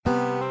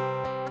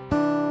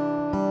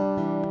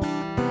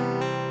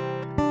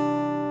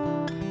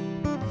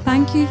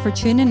Thank you for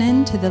tuning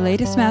in to the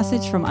latest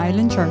message from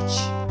Island Church.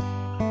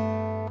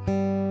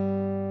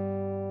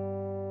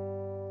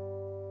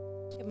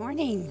 Good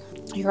morning.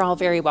 You're all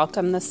very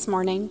welcome this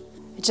morning.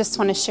 I just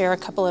want to share a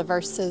couple of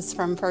verses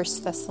from 1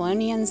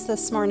 Thessalonians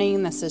this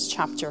morning. This is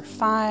chapter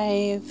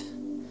 5,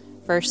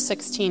 verse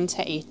 16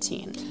 to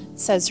 18. It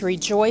says,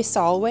 "Rejoice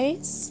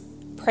always,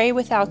 pray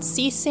without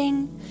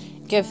ceasing,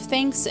 give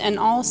thanks in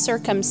all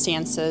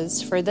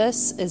circumstances, for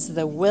this is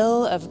the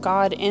will of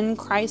God in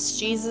Christ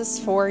Jesus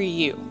for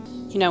you."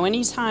 You know,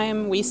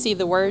 anytime we see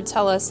the word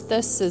tell us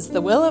this is the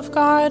will of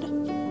God,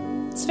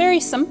 it's very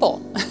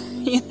simple.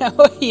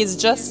 He's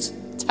just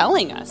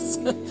telling us.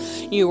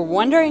 You're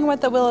wondering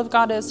what the will of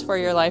God is for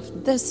your life.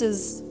 This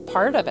is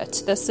part of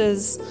it. This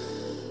is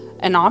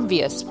an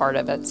obvious part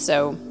of it.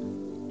 So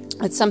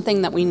it's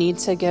something that we need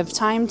to give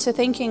time to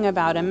thinking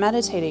about and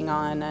meditating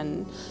on.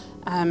 And,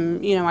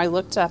 I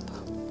looked up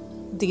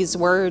these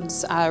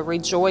words,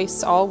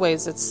 rejoice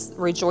always.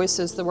 Rejoice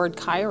is the word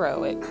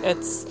Cairo.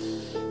 It's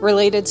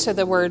related to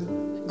the word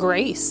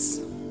grace.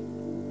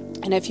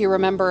 And if you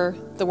remember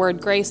the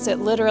word grace, it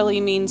literally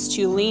means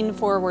to lean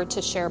forward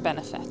to share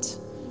benefit.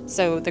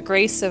 So the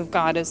grace of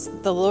God is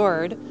the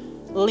Lord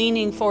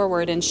leaning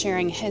forward and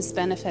sharing his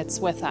benefits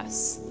with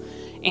us.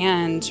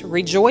 And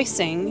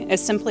rejoicing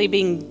is simply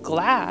being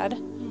glad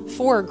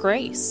for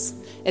grace.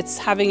 It's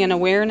having an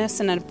awareness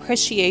and an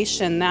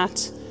appreciation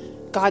that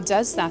God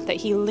does that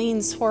he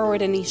leans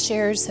forward and he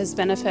shares his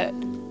benefit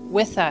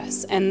with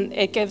us. And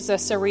it gives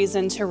us a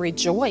reason to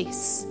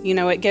rejoice.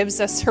 It gives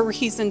us a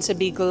reason to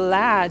be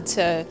glad,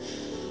 to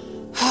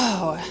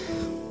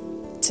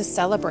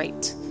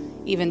celebrate,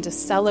 even to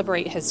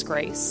celebrate his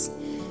grace.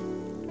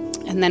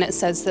 And then it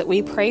says that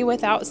we pray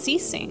without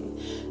ceasing.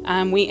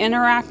 We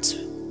interact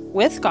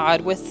with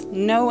God with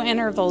no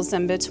intervals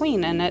in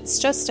between. And it's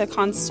just a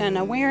constant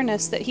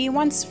awareness that he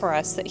wants for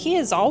us, that he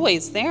is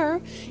always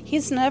there.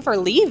 He's never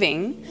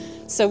leaving.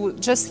 So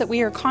just that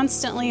we are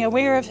constantly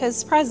aware of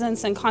his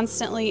presence and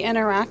constantly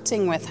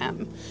interacting with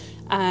him.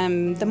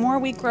 The more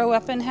we grow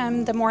up in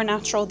him, the more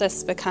natural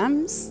this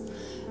becomes.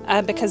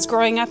 Because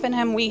growing up in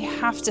him, we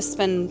have to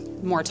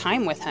spend more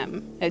time with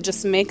him. It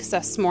just makes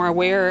us more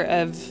aware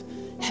of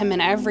him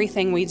in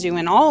everything we do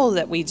and all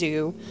that we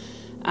do.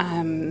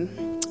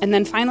 And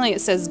then finally it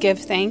says, give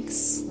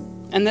thanks.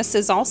 And this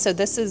is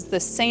the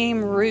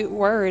same root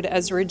word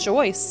as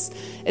rejoice.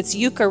 It's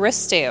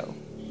Eucharisteo.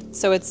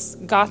 So it's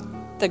got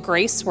the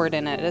grace word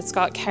in it. It's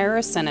got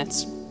charis in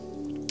it.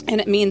 And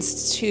it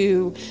means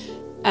to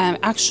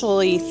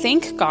actually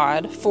thank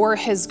God for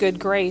his good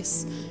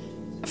grace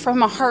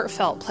from a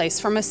heartfelt place,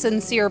 from a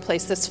sincere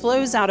place. This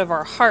flows out of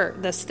our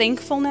heart, this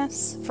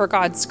thankfulness for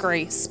God's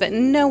grace, but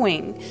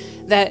knowing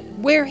that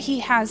where he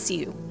has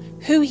you,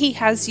 who he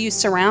has you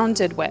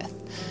surrounded with,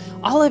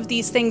 all of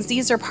these things,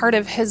 these are part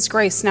of his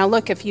grace. Now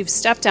look, if you've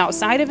stepped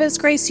outside of his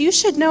grace, you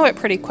should know it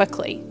pretty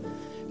quickly,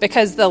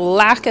 because the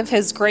lack of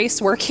his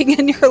grace working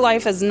in your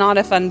life is not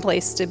a fun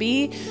place to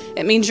be.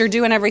 It means you're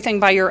doing everything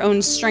by your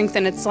own strength,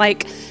 and it's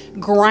like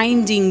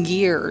grinding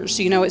gears.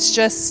 It's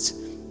just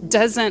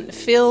doesn't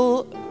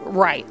feel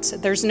right.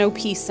 There's no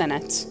peace in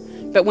it.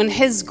 But when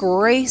his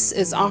grace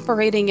is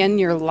operating in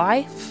your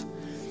life,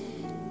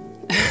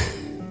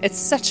 it's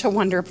such a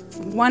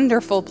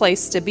wonderful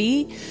place to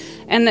be.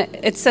 And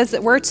it says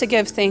that we're to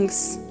give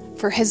thanks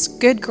for his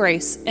good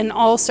grace in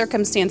all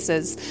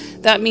circumstances.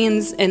 That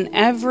means in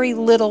every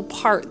little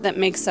part that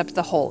makes up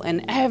the whole.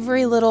 In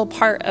every little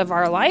part of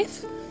our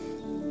life,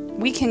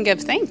 we can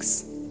give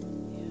thanks.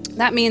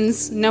 That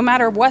means no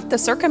matter what the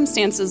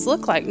circumstances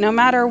look like, no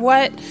matter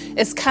what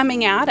is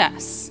coming at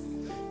us,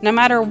 no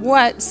matter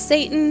what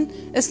Satan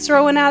is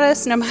throwing at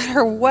us, no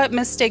matter what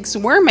mistakes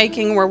we're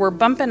making where we're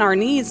bumping our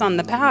knees on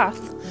the path,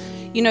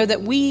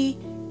 that we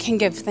can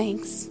give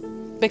thanks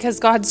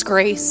because God's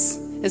grace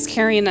is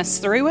carrying us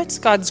through it.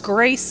 God's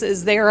grace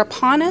is there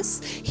upon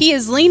us. He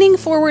is leaning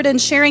forward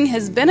and sharing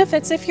his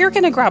benefits if you're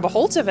going to grab a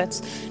hold of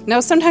it. Now,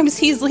 sometimes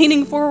he's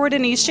leaning forward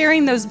and he's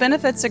sharing those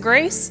benefits of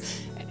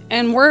grace,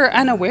 and we're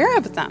unaware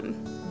of them.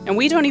 And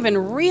we don't even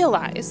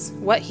realize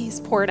what he's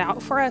poured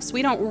out for us.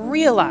 We don't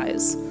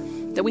realize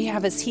that we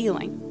have his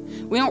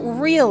healing. We don't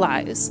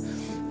realize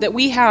that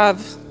we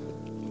have,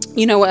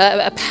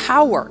 a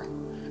power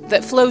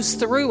that flows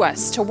through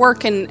us to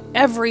work in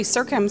every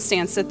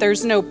circumstance, that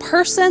there's no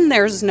person,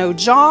 there's no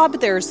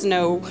job, there's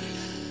no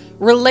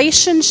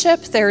relationship,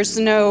 there's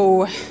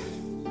no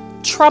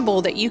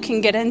trouble that you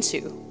can get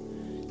into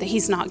that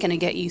he's not going to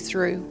get you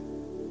through.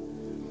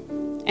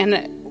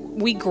 And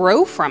we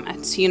grow from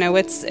it.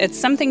 It's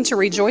something to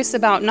rejoice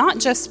about, not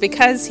just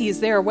because he's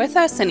there with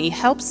us and he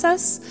helps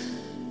us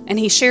and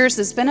he shares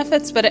his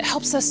benefits, but it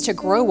helps us to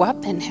grow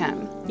up in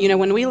him.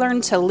 When we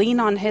learn to lean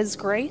on his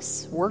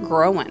grace, we're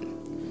growing.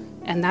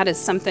 And that is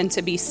something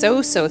to be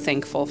so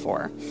thankful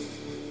for.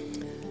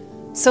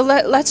 So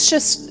let's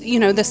just,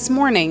 this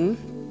morning,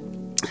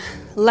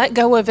 let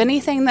go of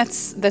anything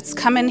that's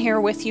come in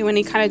here with you,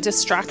 any kind of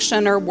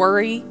distraction or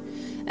worry.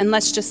 And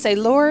let's just say,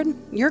 Lord,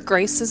 your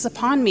grace is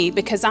upon me,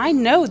 because I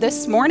know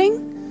this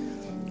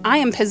morning I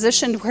am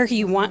positioned where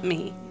you want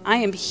me. I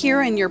am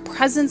here in your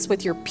presence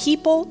with your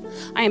people.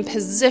 I am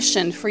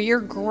positioned for your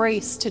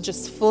grace to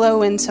just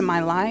flow into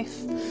my life.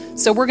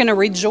 So we're going to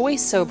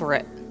rejoice over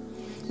it.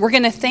 We're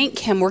going to thank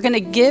him. We're going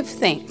to give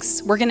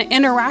thanks. We're going to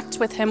interact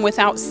with him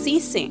without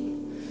ceasing.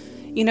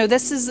 You know,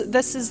 this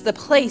is the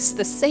place,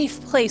 the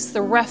safe place,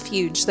 the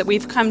refuge that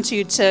we've come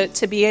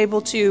to be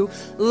able to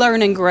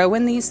learn and grow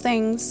in these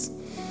things.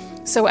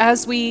 So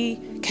as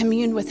we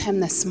commune with him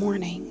this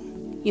morning,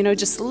 you know,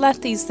 just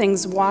let these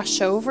things wash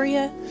over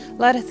you.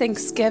 Let a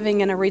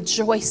thanksgiving and a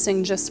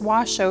rejoicing just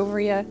wash over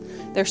you.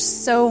 There's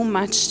so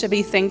much to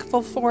be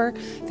thankful for.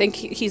 I think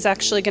he's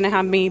actually going to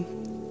have me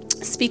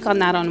speak on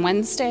that on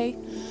Wednesday.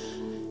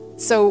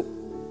 So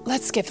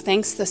let's give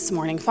thanks this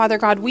morning. Father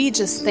God, we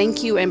just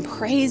thank you and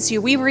praise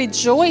you. We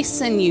rejoice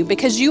in you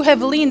because you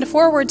have leaned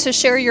forward to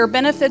share your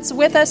benefits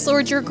with us.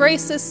 Lord, your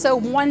grace is so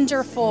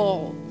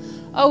wonderful.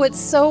 Oh, it's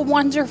so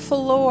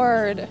wonderful,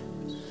 Lord.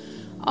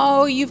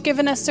 Oh, you've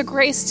given us a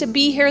grace to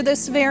be here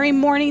this very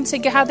morning to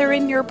gather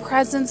in your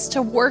presence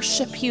to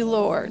worship you,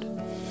 Lord.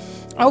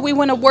 Oh, we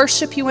want to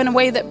worship you in a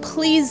way that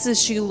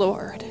pleases you,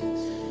 Lord.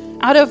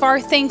 Out of our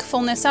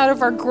thankfulness, out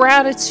of our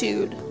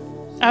gratitude,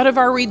 out of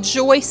our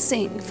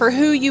rejoicing for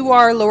who you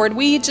are, Lord,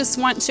 we just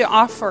want to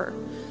offer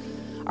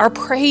our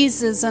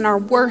praises and our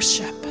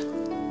worship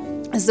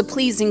as a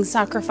pleasing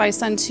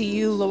sacrifice unto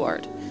you,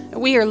 Lord.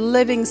 We are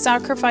living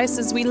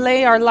sacrifices. We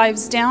lay our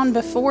lives down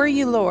before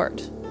you,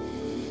 Lord.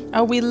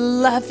 Oh, we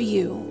love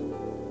you.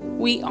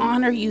 We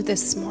honor you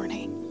this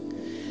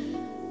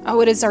morning.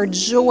 Oh, it is our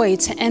joy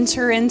to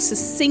enter into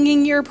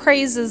singing your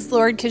praises,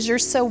 Lord, because you're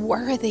so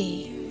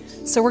worthy.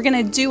 So we're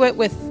going to do it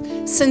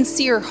with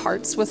sincere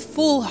hearts, with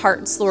full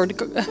hearts, Lord,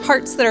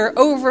 hearts that are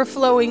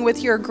overflowing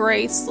with your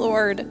grace,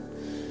 Lord.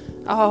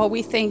 Oh,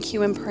 we thank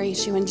you and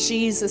praise you in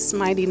Jesus'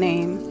 mighty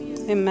name.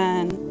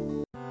 Amen.